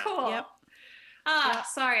is a guy. Cool. Yep.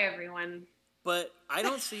 Sorry everyone. But I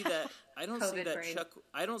don't see that. I don't see that brain.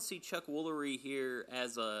 I don't see Chuck Woolery here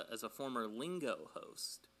as a former Lingo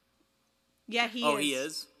host. Yeah, he is. Oh, he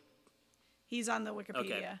is? He's on the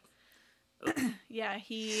Wikipedia. Okay. Yeah,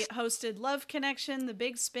 he hosted Love Connection, The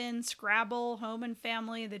Big Spin, Scrabble, Home and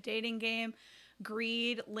Family, The Dating Game,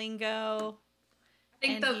 Greed, Lingo.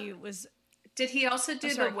 Did he also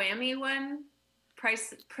do the whammy one?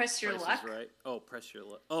 Press Your Luck? Right. Oh, Press Your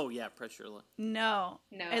Luck. Oh, yeah, Press Your Luck. No.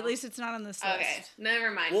 At least it's not on this list. Okay, never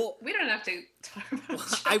mind. Well, we don't have to talk about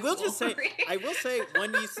Chuck I will say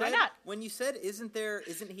when you said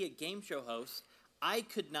isn't he a game show host? I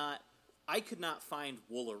could not find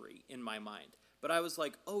Woolery in my mind. But I was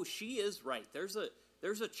like, "Oh, she is right. There's a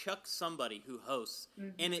Chuck somebody who hosts."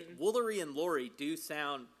 And Woolery and Lori do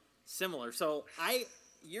sound similar. So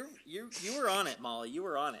you were on it, Molly. You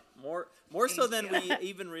were on it. More so than we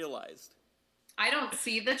even realized. I don't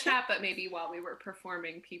see the chat, but maybe while we were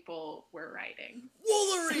performing, people were writing.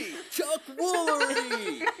 Woolery! Chuck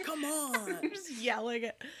Woolery! Come on! Just yelling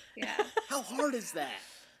it. Yeah. How hard is that?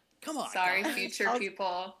 Come on. Sorry, future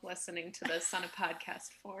people listening to this on a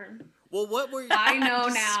podcast form. Well, what were you? I know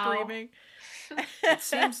now. Screaming.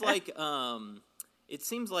 It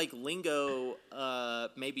seems like Lingo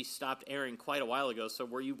maybe stopped airing quite a while ago. So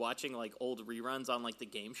were you watching like old reruns on like the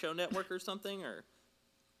Game Show Network or something, or?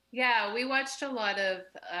 Yeah, we watched a lot of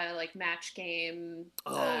like Match Game.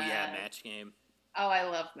 Oh yeah, Match Game. Oh, I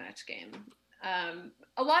love Match Game.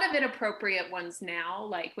 A lot of inappropriate ones now.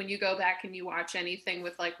 Like when you go back and you watch anything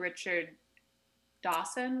with like Richard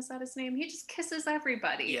Dawson, is that his name? He just kisses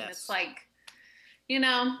everybody. Yes. And it's like,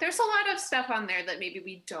 there's a lot of stuff on there that maybe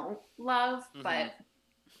we don't love, but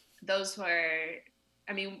those were,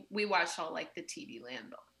 we watched all like the TV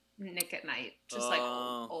Land, Nick at Night, just like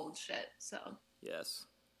old shit. So yes,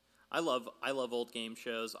 I love old game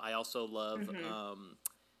shows. I also love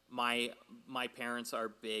my parents are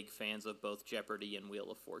big fans of both Jeopardy and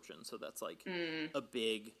Wheel of Fortune, so that's like a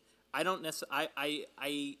big. I don't necessarily.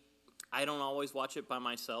 I don't always watch it by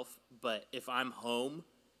myself, but if I'm home,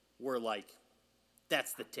 we're like,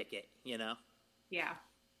 that's the ticket, Yeah. Yeah.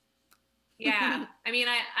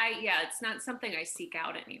 It's not something I seek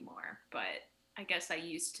out anymore, but I guess I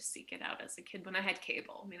used to seek it out as a kid when I had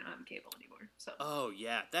cable. I don't have cable anymore. So. Oh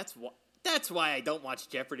yeah, that's why I don't watch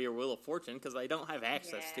Jeopardy or Wheel of Fortune, because I don't have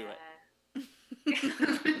access to it.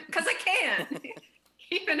 Because I can't,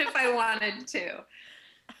 even if I wanted to.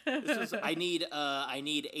 I need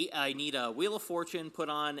a Wheel of Fortune put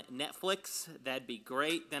on Netflix. That'd be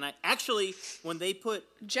great. Then when they put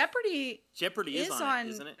Jeopardy is on it,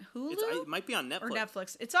 isn't it? Hulu? It might be on Netflix. Or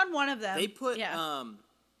Netflix. It's on one of them. They put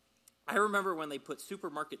I remember when they put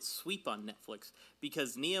Supermarket Sweep on Netflix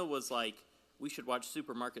because Nia was like, we should watch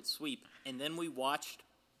Supermarket Sweep, and then we watched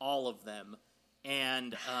all of them.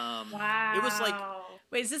 And wow. It was like,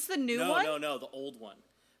 wait, is this the new one? No, the old one.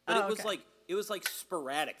 But it was like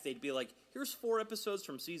sporadic. They'd be like, here's 4 episodes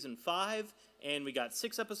from season 5, and we got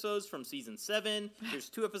 6 episodes from season 7. Here's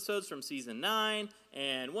 2 episodes from season 9,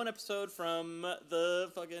 and 1 episode from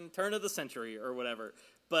the fucking turn of the century or whatever.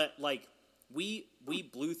 But like we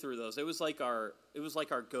blew through those. It was like our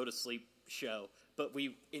go to sleep show. But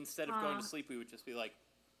we, instead of going to sleep, we would just be like,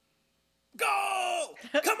 go!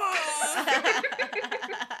 Come on! Go!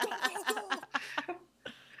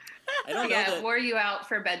 I don't know. It wore you out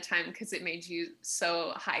for bedtime because it made you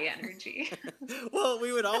so high energy. Well,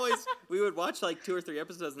 we would watch like 2 or 3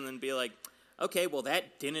 episodes and then be like, okay, well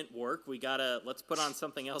that didn't work. Let's put on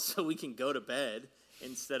something else so we can go to bed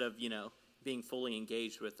instead of, being fully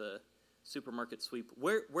engaged with a Supermarket Sweep.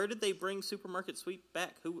 Where did they bring Supermarket Sweep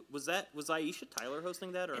back? Who was that? Was Aisha Tyler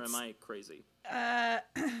hosting that, or am I crazy? I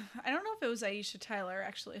don't know if it was Aisha Tyler,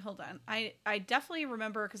 actually. Hold on. I definitely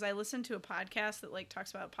remember because I listened to a podcast that like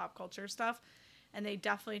talks about pop culture stuff, and they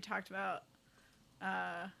definitely talked about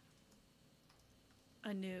a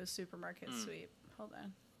new Supermarket Sweep. Hold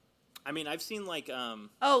on. I mean, I've seen like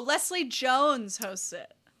Leslie Jones hosts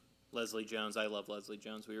it. Leslie Jones. I love Leslie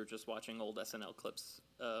Jones. We were just watching old SNL clips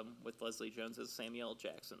with Leslie Jones as Samuel L.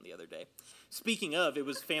 Jackson the other day. Speaking of, it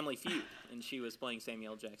was Family Feud, and she was playing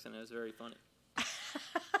Samuel L. Jackson. It was very funny.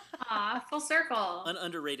 Aw, full circle. An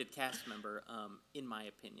underrated cast member, in my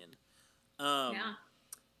opinion. Yeah.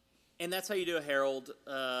 And that's how you do a Harold.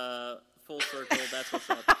 Full circle. That's what's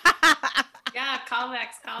up. Yeah,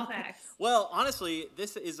 callbacks. Well, honestly,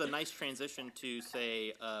 this is a nice transition to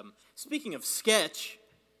say, speaking of sketch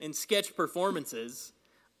and sketch performances,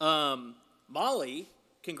 Molly,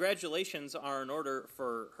 congratulations are in order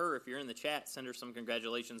for her. If you're in the chat, send her some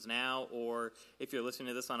congratulations now, or if you're listening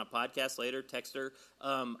to this on a podcast later, text her.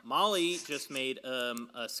 Molly just made a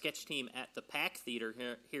sketch team at the Pack Theater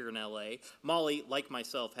here in LA. Molly, like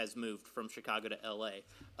myself, has moved from Chicago to LA.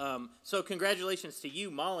 So congratulations to you,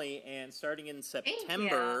 Molly, and starting in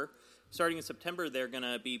September, they're going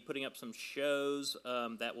to be putting up some shows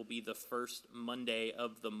that will be the first Monday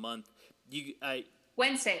of the month.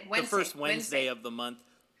 Wednesday. The first Wednesday of the month.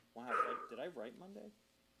 Wow, did I write Monday?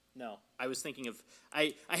 No, I was thinking of...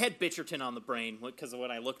 I had Bitcherton on the brain because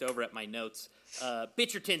when I looked over at my notes.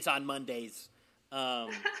 Bitcherton's on Mondays. But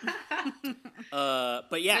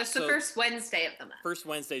yeah. It's the first Wednesday of the month. First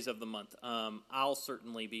Wednesdays of the month. I'll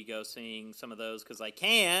certainly be seeing some of those because I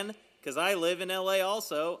can, because I live in LA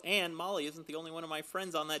also, and Molly isn't the only one of my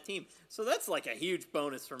friends on that team. So that's like a huge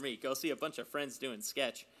bonus for me. Go see a bunch of friends doing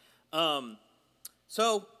sketch. Be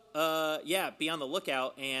on the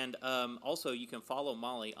lookout, and also you can follow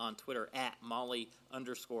Molly on Twitter at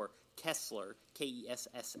Molly_Kessler, Kessler,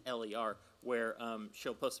 where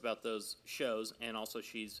she'll post about those shows, and also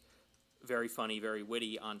she's very funny, very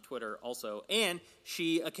witty on Twitter also, and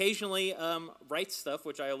she occasionally writes stuff,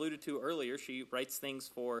 which I alluded to earlier. She writes things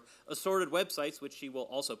for assorted websites, which she will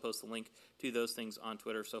also post a link to those things on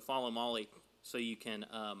Twitter, so follow Molly so you can...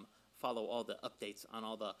 follow all the updates on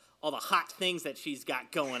all the hot things that she's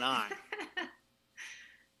got going on.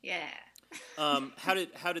 Yeah. How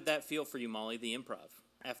did that feel for you, Molly? The improv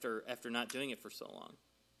after not doing it for so long.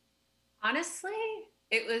 Honestly,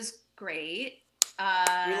 it was great. We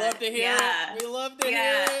love to hear it. We love to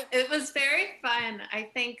hear it. It was very fun. I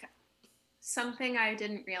think something I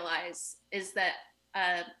didn't realize is that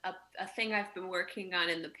a thing I've been working on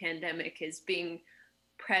in the pandemic is being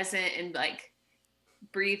present and like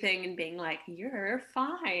breathing and being like, you're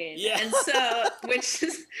fine. Yeah. And so, which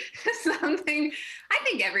is something I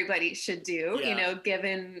think everybody should do,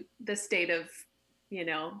 given the state of,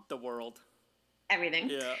 the world, everything.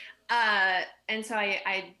 Yeah. And so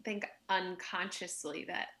I think unconsciously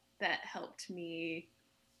that helped me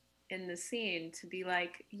in the scene to be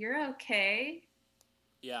like, you're okay.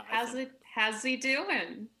 Yeah. How's he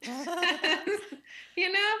doing?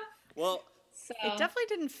 Well, So. It definitely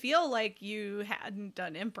didn't feel like you hadn't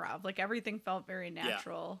done improv. Like everything felt very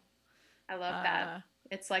natural. Yeah. I love that.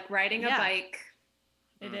 It's like riding a bike.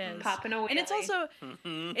 It is. Popping a wheelie. And it's also,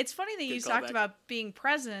 it's funny that you talked about being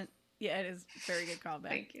present. Yeah, it is a very good callback.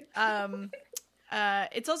 Thank you.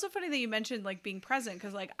 It's also funny that you mentioned like being present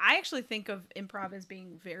because like I actually think of improv as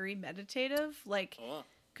being very meditative. Like,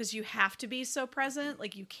 because you have to be so present.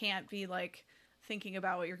 Like you can't be like thinking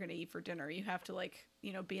about what you're going to eat for dinner. You have to like,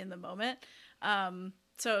 you know, be in the moment.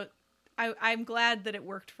 So I'm glad that it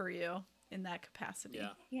worked for you in that capacity.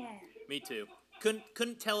 Yeah. Me too.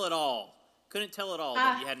 Couldn't tell it all. Couldn't tell it all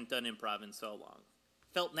that you hadn't done improv in so long.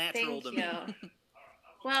 Felt natural to me.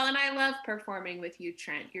 Well, and I love performing with you,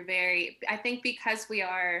 Trent. I think because we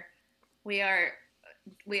offer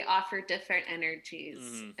different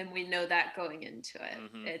energies, and we know that going into it.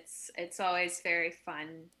 It's always very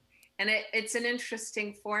fun. And it's an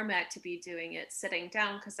interesting format to be doing it sitting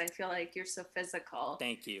down, because I feel like you're so physical.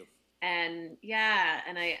 Thank you. And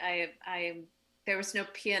and I there was no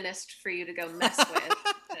pianist for you to go mess with.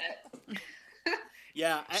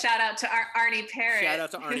 Yeah. Shout out to Arnie Parrott. Shout out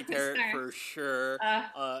to Arnie Parrott for sure.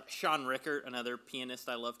 Sean Rickert, another pianist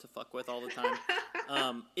I love to fuck with all the time.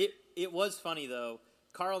 It was funny though.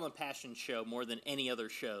 Carl and Passion show, more than any other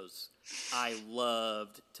shows, I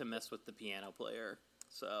loved to mess with the piano player.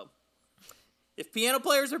 So if piano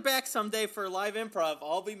players are back someday for live improv,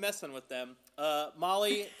 I'll be messing with them.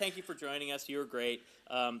 Molly, thank you for joining us. You were great.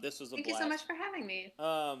 This was a blast. Thank you so much for having me.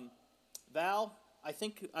 Val, I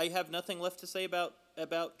think I have nothing left to say about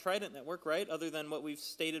Trident Network, right? Other than what we've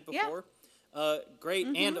stated before. Yeah. Great.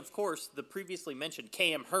 And of course, the previously mentioned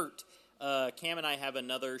Cam Hurt. Cam and I have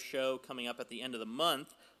another show coming up at the end of the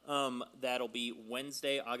month. That'll be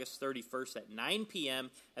Wednesday, August 31st at 9 p.m.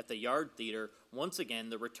 at the Yard Theater. Once again,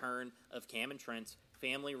 the return of Cam and Trent's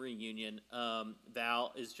family reunion.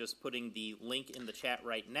 Val is just putting the link in the chat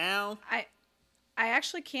right now. I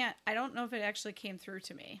actually can't. I don't know if it actually came through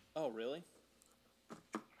to me. Oh, really?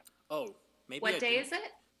 Oh, maybe. What day is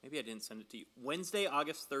it? Maybe I didn't send it to you. Wednesday,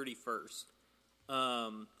 August 31st,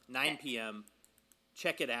 9 p.m.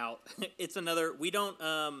 Check it out. It's another. We don't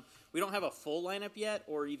have a full lineup yet,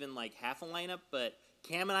 or even like half a lineup. But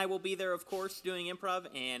Cam and I will be there, of course, doing improv,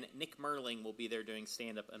 and Nick Merling will be there doing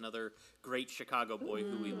stand up. Another great Chicago boy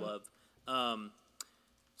who we love.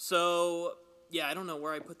 So yeah, I don't know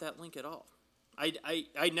where I put that link at all.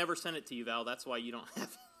 I never sent it to you, Val. That's why you don't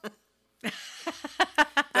have it.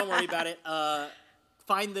 Don't worry about it.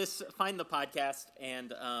 Find the podcast,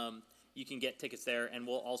 and you can get tickets there, and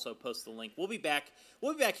we'll also post the link. We'll be back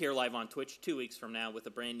here live on Twitch 2 weeks from now with a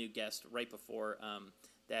brand new guest right before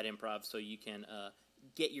that improv, so you can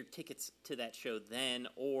get your tickets to that show then,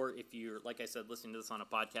 or if you're, like I said, listening to this on a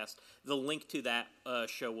podcast, the link to that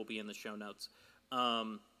show will be in the show notes.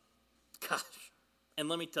 Gosh. And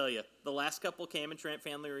let me tell you, the last couple Cam and Trent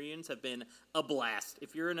family reunions have been a blast.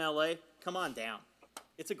 If you're in LA, come on down.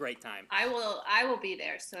 It's a great time. I will be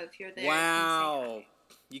there, so if you're there. Wow.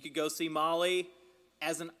 You could go see Molly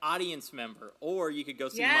as an audience member, or you could go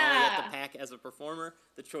see Molly at the PAC as a performer.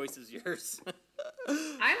 The choice is yours. I'm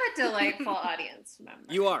a delightful audience member.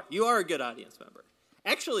 You are a good audience member.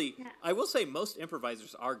 Actually, I will say most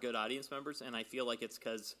improvisers are good audience members, and I feel like it's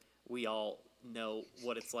because we all know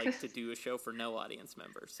what it's like to do a show for no audience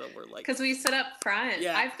members. So we're like... Because we sit up front.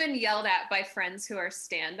 Yeah. I've been yelled at by friends who are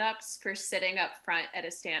stand-ups for sitting up front at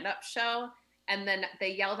a stand-up show. And then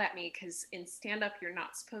they yelled at me because in stand-up, you're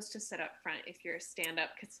not supposed to sit up front if you're a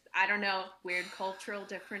stand-up. Because, I don't know, weird cultural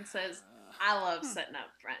differences. I love sitting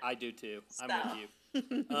up front. I do too. So. I'm with you.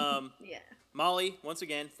 Yeah. Molly, once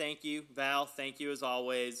again, thank you. Val, thank you as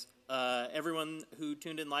always. Everyone who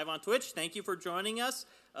tuned in live on Twitch, thank you for joining us.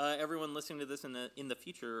 Everyone listening to this in the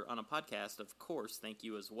future on a podcast, of course, thank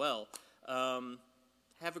you as well.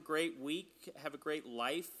 Have a great week. Have a great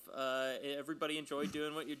life. Everybody enjoy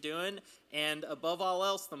doing what you're doing. And above all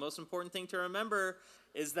else, the most important thing to remember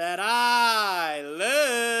is that I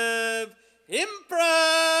love improv.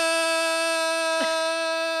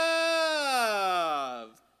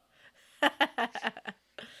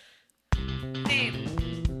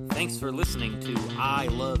 Thanks for listening to I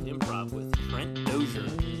Love Improv with Trent Dozier.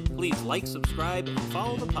 Please like, subscribe, and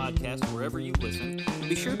follow the podcast wherever you listen. And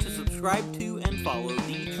be sure to subscribe to and follow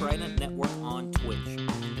the Trident Network on Twitch.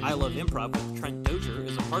 I Love Improv with Trent Dozier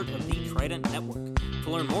is a part of the Trident Network.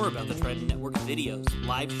 To learn more about the Trident Network's videos,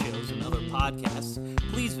 live shows, and other podcasts,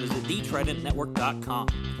 please visit thetridentnetwork.com.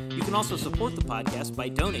 You can also support the podcast by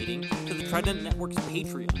donating to the Trident Network's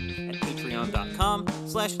Patreon at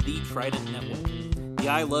patreon.com/thetridentnetwork. The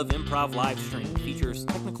I Love Improv live stream features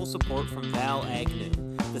technical support from Val Agnew.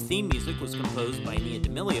 The theme music was composed by Nia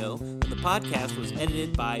D'Amelio, and the podcast was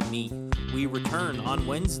edited by me. We return on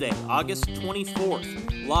Wednesday, August 24th,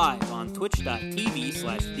 live on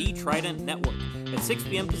twitch.tv/thetridentnetwork at 6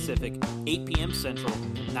 p.m. Pacific, 8 p.m. Central,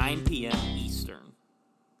 9 p.m.